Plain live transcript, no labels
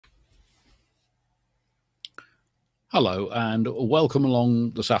Hello and welcome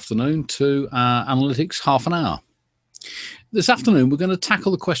along this afternoon to Analytics Half an Hour. This afternoon we're going to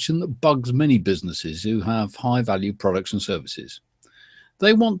tackle the question that bugs many businesses who have high value products and services.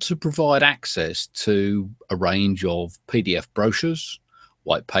 They want to provide access to a range of PDF brochures,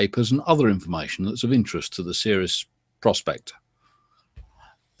 white papers and other information that's of interest to the serious prospect.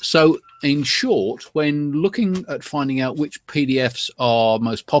 So in short, when looking at finding out which PDFs are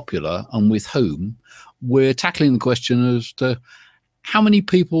most popular and with whom, we're tackling the question as to how many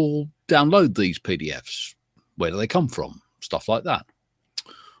people download these PDFs, where do they come from, stuff like that.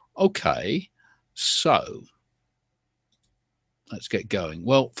 Okay, so let's get going.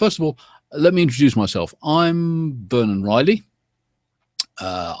 Well, first of all, let me introduce myself. I'm Vernon Riley.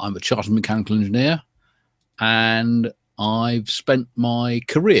 I'm a chartered mechanical engineer, and I've spent my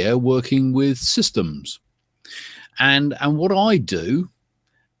career working with systems. And what I do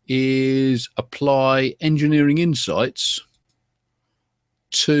is apply engineering insights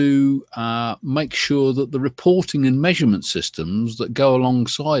to make sure that the reporting and measurement systems that go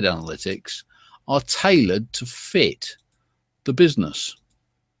alongside analytics are tailored to fit the business.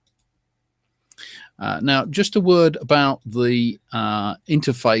 Now, just a word about the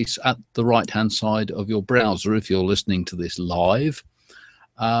interface at the right-hand side of your browser if you're listening to this live.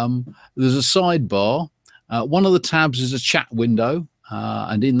 There's a sidebar. One of the tabs is a chat window.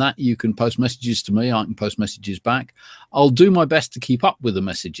 And in that, you can post messages to me. I can post messages back. I'll do my best to keep up with the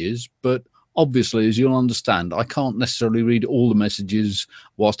messages, but obviously, as you'll understand, I can't necessarily read all the messages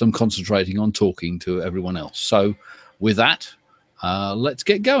whilst I'm concentrating on talking to everyone else. So with that, let's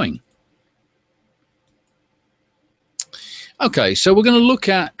get going. Okay, so we're going to look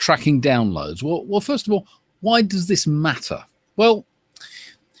at tracking downloads. Well, first of all, why does this matter? Well,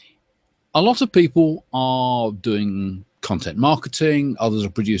 a lot of people are doing content marketing, others are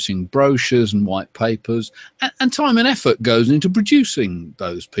producing brochures and white papers, and time and effort goes into producing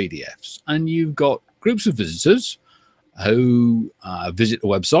those PDFs. And you've got groups of visitors who visit a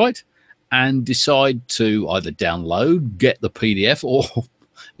website and decide to either download, get the PDF, or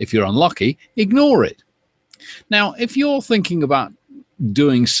if you're unlucky, ignore it. Now, if you're thinking about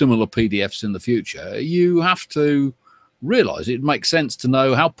doing similar PDFs in the future, you have to realize it makes sense to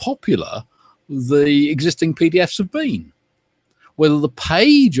know how popular the existing PDFs have been, whether the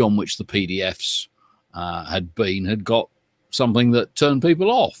page on which the PDFs had got something that turned people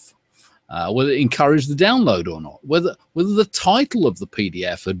off, whether it encouraged the download or not, whether the title of the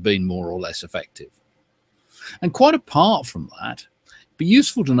PDF had been more or less effective. And quite apart from that, it'd be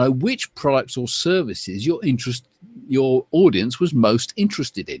useful to know which products or services your audience was most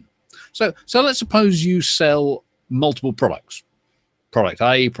interested in. So let's suppose you sell multiple products. Product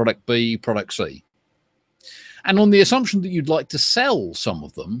A, product B, product C. And on the assumption that you'd like to sell some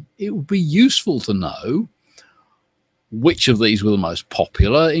of them, it would be useful to know which of these were the most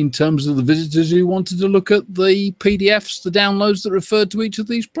popular in terms of the visitors who wanted to look at the PDFs, the downloads that referred to each of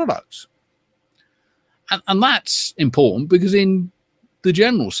these products. And that's important because in the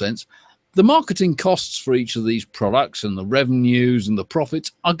general sense, the marketing costs for each of these products and the revenues and the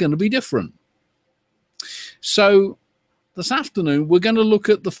profits are going to be different. So this afternoon, we're going to look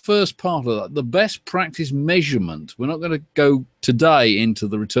at the first part of that, the best practice measurement. We're not going to go today into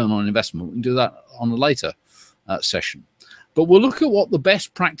the return on investment. We can do that on a later session. But we'll look at what the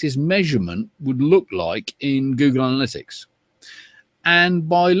best practice measurement would look like in Google Analytics. And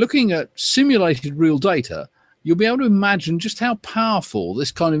by looking at simulated real data, you'll be able to imagine just how powerful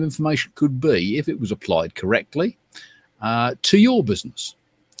this kind of information could be if it was applied correctly to your business.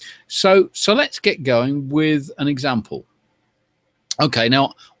 So let's get going with an example. Okay,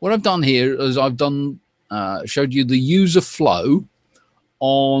 now what I've done here is I've showed you the user flow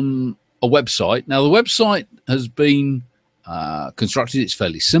on a website. Now the website has been constructed. It's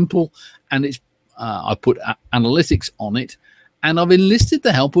fairly simple, and I put analytics on it, and I've enlisted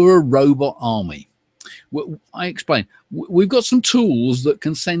the help of a robot army. I explain. We've got some tools that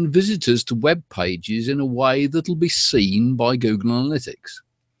can send visitors to web pages in a way that'll be seen by Google Analytics.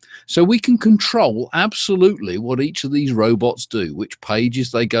 So we can control absolutely what each of these robots do, which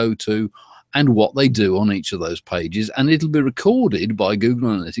pages they go to, and what they do on each of those pages. And it'll be recorded by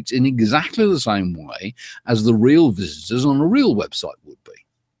Google Analytics in exactly the same way as the real visitors on a real website would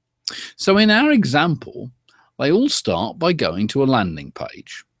be. So in our example, they all start by going to a landing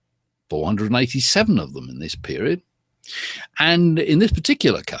page, 487 of them in this period. And in this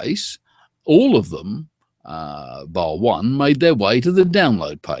particular case, all of them, bar one, made their way to the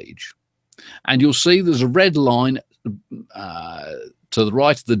download page. And you'll see there's a red line to the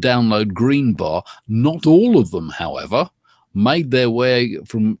right of the download green bar. Not all of them, however, made their way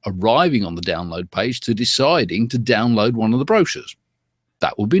from arriving on the download page to deciding to download one of the brochures.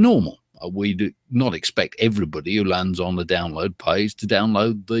 That would be normal. We do not expect everybody who lands on the download page to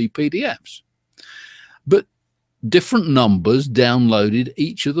download the PDFs. But different numbers downloaded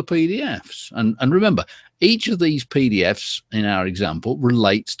each of the PDFs. And remember, each of these PDFs in our example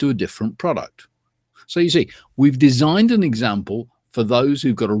relates to a different product. So you see, we've designed an example for those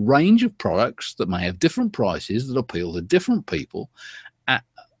who've got a range of products that may have different prices that appeal to different people,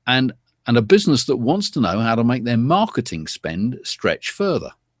 and a business that wants to know how to make their marketing spend stretch further.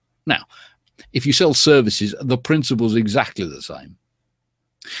 Now, if you sell services, the principle's exactly the same.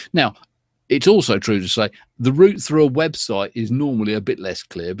 Now, it's also true to say the route through a website is normally a bit less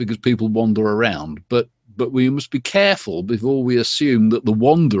clear because people wander around, but we must be careful before we assume that the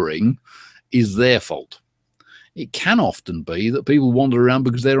wandering is their fault. It can often be that people wander around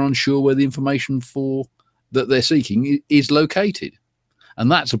because they're unsure where the information that they're seeking is located.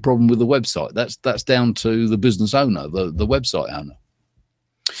 And that's a problem with the website. That's down to the business owner, the website owner.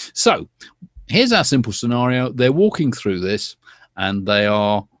 So here's our simple scenario. They're walking through this, and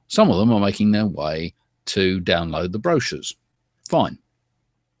some of them are making their way to download the brochures. Fine.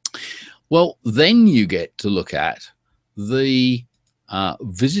 Well, then you get to look at the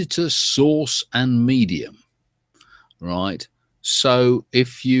visitor source and medium, right? So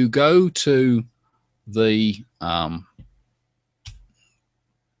if you go to the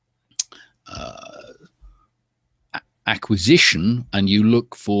acquisition and you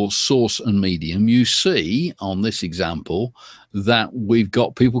look for source and medium, you see on this example that we've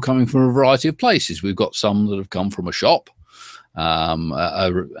got people coming from a variety of places. We've got some that have come from a shop,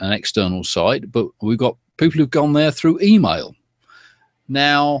 an external site, but we've got people who've gone there through email.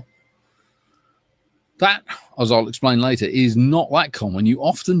 Now, that, as I'll explain later, is not that common. You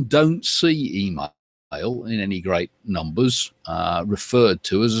often don't see email in any great numbers referred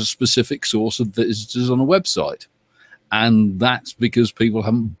to as a specific source of visitors on a website. And that's because people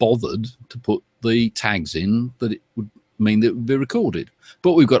haven't bothered to put the tags in that it would mean that it would be recorded.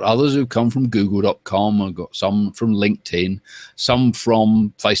 But we've got others who've come from google.com, we've got some from LinkedIn, some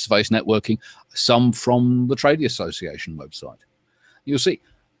from face-to-face networking, some from the Trade Association website. You'll see.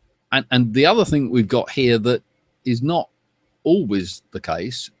 And the other thing we've got here that is not always the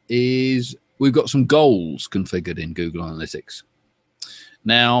case is we've got some goals configured in Google Analytics.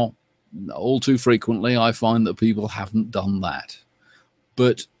 Now, all too frequently, I find that people haven't done that.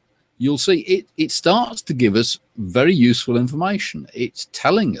 But you'll see it starts to give us very useful information. It's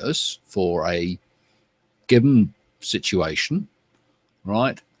telling us for a given situation,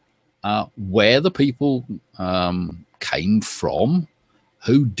 right, where the people came from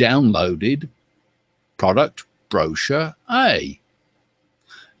who downloaded product brochure A.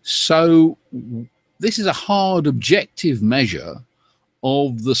 So this is a hard objective measure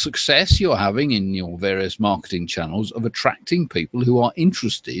of the success you're having in your various marketing channels of attracting people who are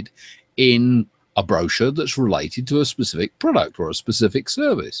interested in a brochure that's related to a specific product or a specific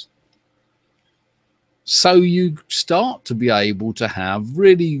service. So you start to be able to have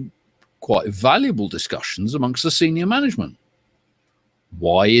really quite valuable discussions amongst the senior management.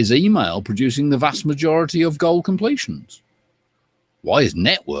 Why is email producing the vast majority of goal completions? Why is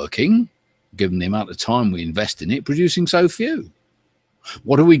networking, given the amount of time we invest in it, producing so few?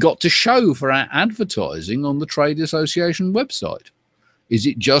 What have we got to show for our advertising on the Trade Association website? Is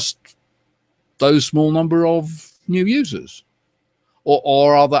it just those small number of new users?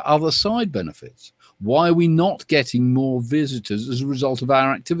 Or are there other side benefits? Why are we not getting more visitors as a result of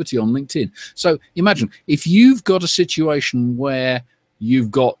our activity on LinkedIn? So imagine if you've got a situation where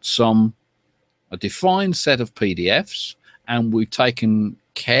you've got a defined set of PDFs and we've taken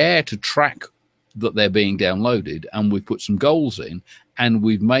care to track that they're being downloaded, and we've put some goals in, and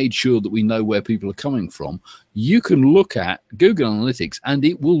we've made sure that we know where people are coming from, you can look at Google Analytics and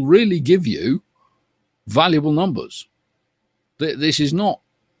it will really give you valuable numbers. This is not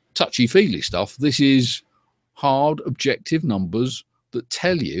touchy-feely stuff. This is hard, objective numbers that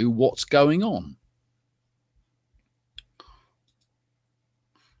tell you what's going on.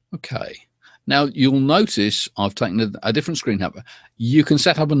 Okay. Now, you'll notice I've taken a different screen capture. You can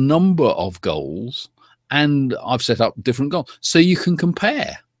set up a number of goals, and I've set up different goals. So you can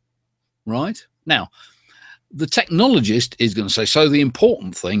compare, right? Now, the technologist is going to say, so the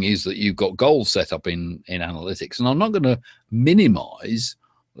important thing is that you've got goals set up in analytics. And I'm not going to minimize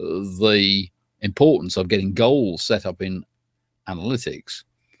the importance of getting goals set up in analytics.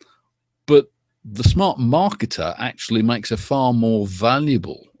 But the smart marketer actually makes a far more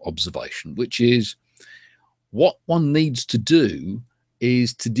valuable observation, which is what one needs to do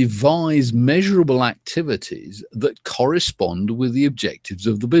is to devise measurable activities that correspond with the objectives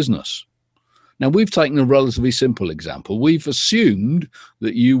of the business. Now, we've taken a relatively simple example. We've assumed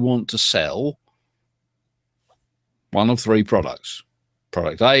that you want to sell one of three products: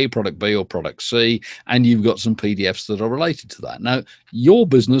 product A, product B, or product C, and you've got some PDFs that are related to that. Now, your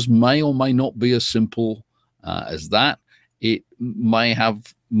business may or may not be as simple as that. It may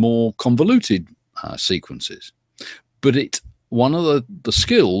have more convoluted sequences, but one of the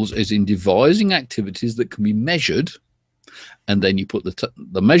skills is in devising activities that can be measured, and then you put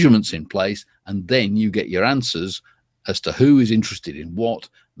the measurements in place, and then you get your answers as to who is interested in what,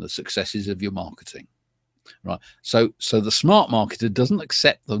 the successes of your marketing. Right. So the smart marketer doesn't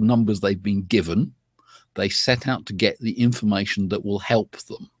accept the numbers they've been given. They set out to get the information that will help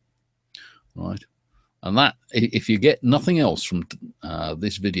them. Right. And that, if you get nothing else from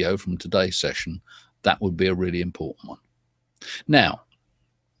this video, from today's session, that would be a really important one. Now,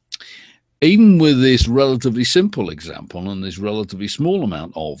 even with this relatively simple example and this relatively small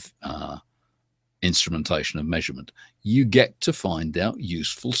amount of instrumentation of measurement, you get to find out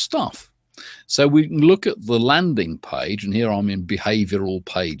useful stuff. So we can look at the landing page, and here I'm in behavioral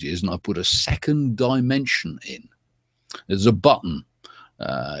pages, and I put a second dimension in. There's a button.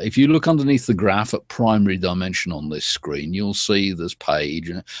 If you look underneath the graph at primary dimension on this screen, you'll see there's page,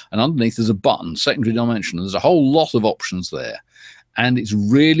 and underneath there's a button, secondary dimension. There's a whole lot of options there, and it's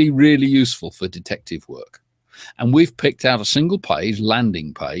really, really useful for detective work. And we've picked out a single page,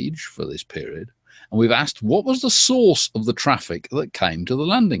 landing page, for this period, and we've asked what was the source of the traffic that came to the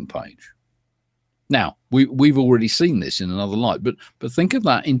landing page. Now, we've already seen this in another light, but think of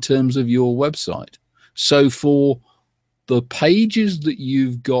that in terms of your website. So for the pages that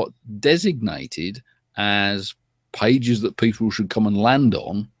you've got designated as pages that people should come and land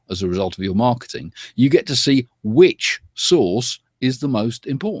on as a result of your marketing, you get to see which source is the most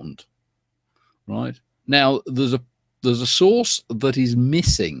important, right? Now, there's a source that is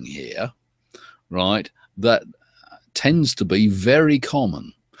missing here, right, that tends to be very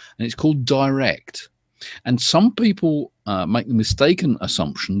common, and it's called direct. And some people make the mistaken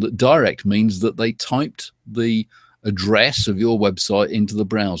assumption that direct means that they typed the address of your website into the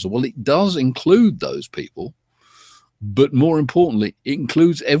browser. Well, it does include those people, but more importantly, it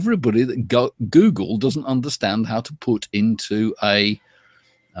includes everybody that Google doesn't understand how to put into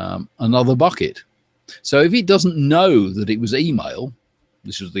another bucket. So if it doesn't know that it was email,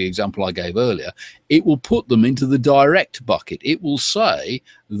 this was the example I gave earlier, it will put them into the direct bucket. It will say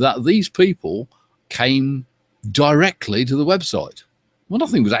that these people came directly to the website. Well,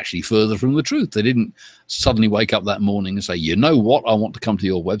 nothing was actually further from the truth. They didn't suddenly wake up that morning and say, you know what, I want to come to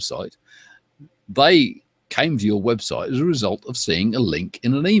your website. They came to your website as a result of seeing a link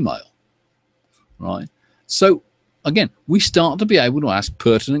in an email, right? So again, we start to be able to ask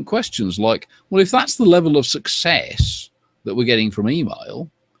pertinent questions like, well, if that's the level of success that we're getting from email,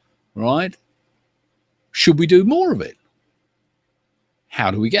 right, should we do more of it?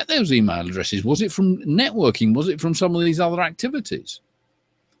 How do we get those email addresses? Was it from networking? Was it from some of these other activities,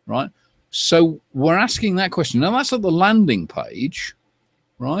 right? So we're asking that question. Now, that's at the landing page,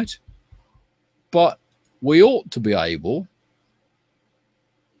 right? But we ought to be able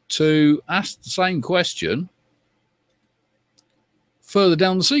to ask the same question further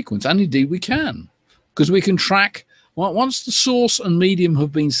down the sequence, and indeed we can, because we can track. Well, once the source and medium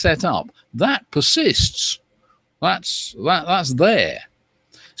have been set up, that persists. That's there.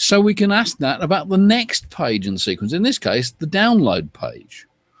 So we can ask that about the next page in the sequence, in this case, the download page.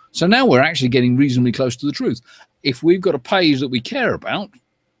 So now we're actually getting reasonably close to the truth. If we've got a page that we care about,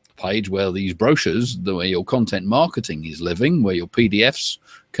 a page where these brochures, where your content marketing is living, where your PDFs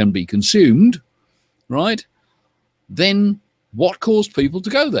can be consumed, right, then what caused people to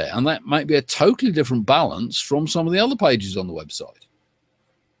go there? And that might be a totally different balance from some of the other pages on the website,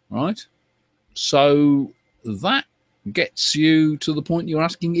 right? So that gets you to the point you're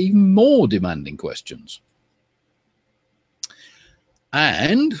asking even more demanding questions.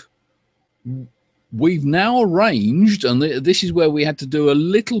 And we've now arranged, and this is where we had to do a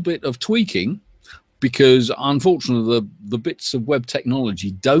little bit of tweaking, because unfortunately the bits of web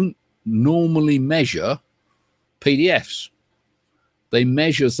technology don't normally measure PDFs. They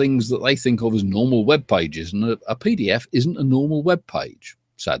measure things that they think of as normal web pages, and a PDF isn't a normal web page,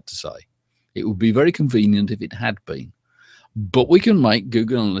 sad to say. It would be very convenient if it had been. But we can make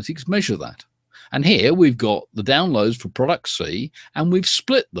Google Analytics measure that. And here we've got the downloads for product C, and we've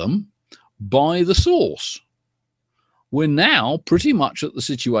split them by the source. We're now pretty much at the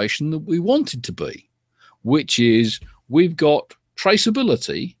situation that we wanted to be, which is we've got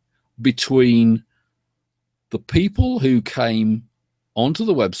traceability between the people who came onto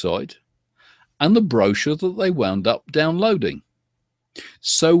the website and the brochure that they wound up downloading.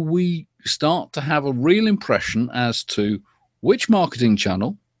 So we start to have a real impression as to which marketing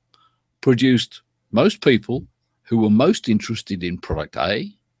channel produced most people who were most interested in product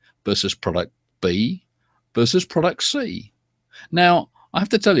A versus product B versus product C. Now, I have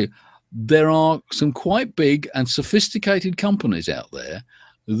to tell you, there are some quite big and sophisticated companies out there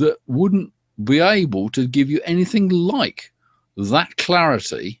that wouldn't be able to give you anything like that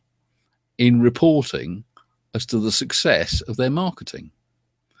clarity in reporting as to the success of their marketing.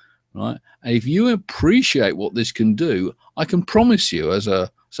 Right? And if you appreciate what this can do, I can promise you, as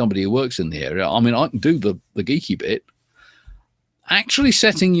somebody who works in the area, I mean, I can do the geeky bit. Actually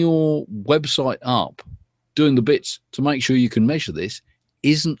setting your website up, doing the bits to make sure you can measure this,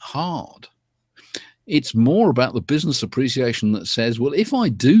 isn't hard. It's more about the business appreciation that says, well, if I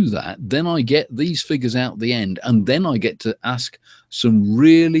do that, then I get these figures out at the end, and then I get to ask some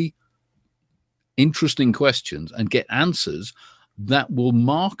really interesting questions and get answers that will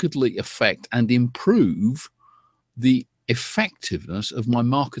markedly affect and improve the effectiveness of my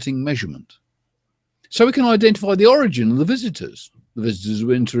marketing measurement. So we can identify the origin of the visitors. The visitors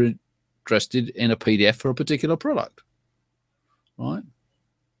were interested in a PDF for a particular product, right?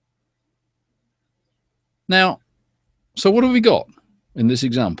 Now, so what have we got in this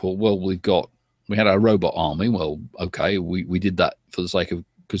example? Well, we had our robot army. Well, okay, we did that for the sake of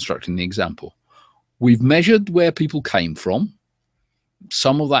constructing the example. We've measured where people came from.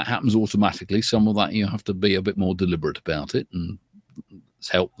 Some of that happens automatically. Some of that you have to be a bit more deliberate about it, and there's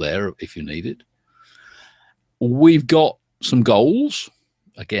help there if you need it. We've got some goals.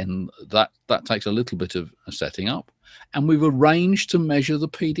 Again, that takes a little bit of setting up. And we've arranged to measure the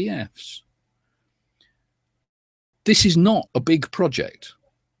PDFs. This is not a big project.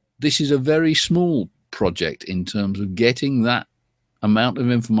 This is a very small project in terms of getting that amount of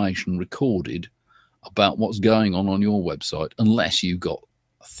information recorded about what's going on your website, unless you've got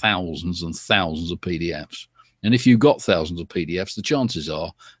thousands and thousands of PDFs. And if you've got thousands of PDFs, the chances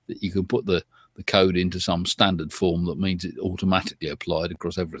are that you can put the code into some standard form that means it automatically applied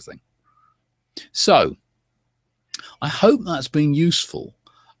across everything. So I hope that's been useful.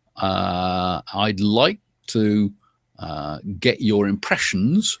 I'd like to get your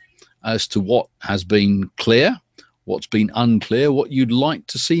impressions as to what has been clear, what's been unclear, what you'd like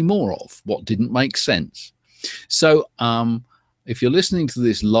to see more of, what didn't make sense. So if you're listening to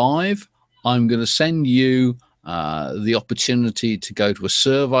this live, I'm going to send you the opportunity to go to a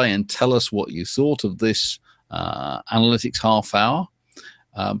survey and tell us what you thought of this analytics half hour.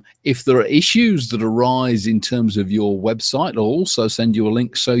 If there are issues that arise in terms of your website, I'll also send you a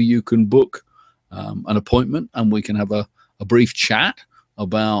link so you can book an appointment and we can have a brief chat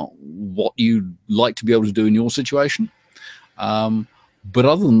about what you'd like to be able to do in your situation. But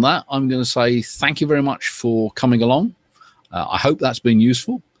other than that, I'm going to say thank you very much for coming along. I hope that's been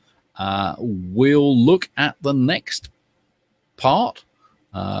useful. We'll look at the next part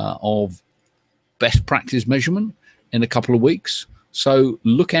of best practice measurement in a couple of weeks. So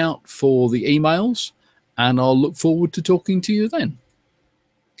look out for the emails, and I'll look forward to talking to you then.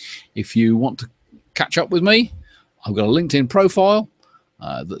 If you want to catch up with me, I've got a LinkedIn profile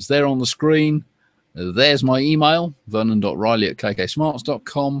that's there on the screen. There's my email,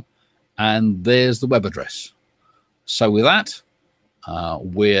 vernon.riley@kksmarts.com, and there's the web address. So with that,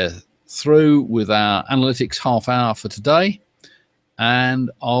 we're through with our analytics half hour for today,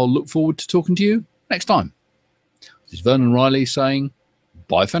 and I'll look forward to talking to you next time. This is Vernon Riley saying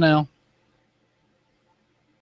bye for now.